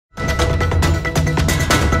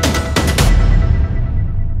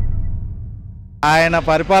ఆయన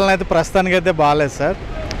పరిపాలన అయితే ప్రస్తుతానికి అయితే బాగాలేదు సార్.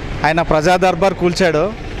 ఆయన ప్రజా దర్బార్ కూల్చాడు,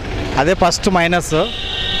 అదే ఫస్ట్ మైనస్.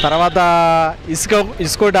 తర్వాత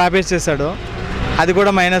ఇసుకోటి ఆపేసేసాడు, అది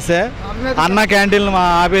కూడా మైనసే. అన్న క్యాంటీన్లు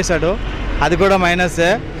ఆపేశాడు, అది కూడా మైనసే.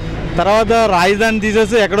 తర్వాత రాజధాని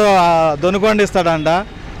తీసేసి ఎక్కడో దొనుకొండిస్తాడంట,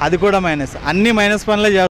 అది కూడా మైనస్. అన్ని మైనస్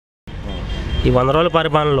పనులే చేస్తాడు. ఈ 100 రోజుల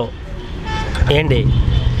పరిపాలనలో ఏంటి,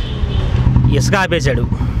 ఇసుక ఆపేశాడు,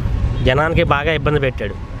 జనానికి బాగా ఇబ్బంది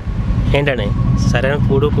పెట్టాడు. ఏంటండి, సరైన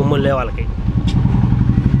కూడు కుమ్ములు లేవు వాళ్ళకి.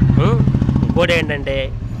 ఇంకోటి ఏంటంటే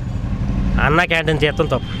అన్న క్యాంటీన్ చేస్తాం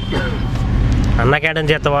తప్పు. అన్న క్యాంటీన్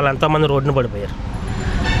చేస్తే వాళ్ళు ఎంతోమంది రోడ్డున పడిపోయారు.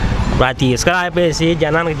 ప్రతి ఇసుక ఆపేసి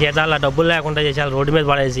జనానికి జీతాలు డబ్బులు లేకుండా చేసేయాలి, రోడ్డు మీద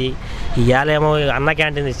పడేసి ఇవాళ ఏమో అన్న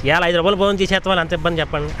క్యాంటీన్ తీసి ఇవాళ 5 రూపాయలు భోజనం చేసేస్తే వాళ్ళు ఎంత ఇబ్బంది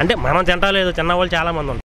చెప్పండి. అంటే మనం తింటలేదు, తిన్న వాళ్ళు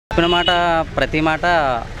చాలామంది ఉంటారు. చెప్పిన మాట ప్రతి మాట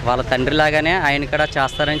వాళ్ళ తండ్రి లాగానే ఆయన కూడా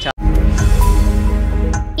చేస్తారని.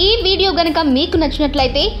 ఈ వీడియో గనుక మీకు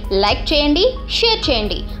నచ్చినట్లయితే లైక్ చేయండి, షేర్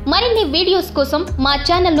చేయండి. మరిన్ని వీడియోస్ కోసం మా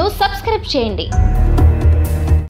ఛానల్ను సబ్స్క్రైబ్ చేయండి.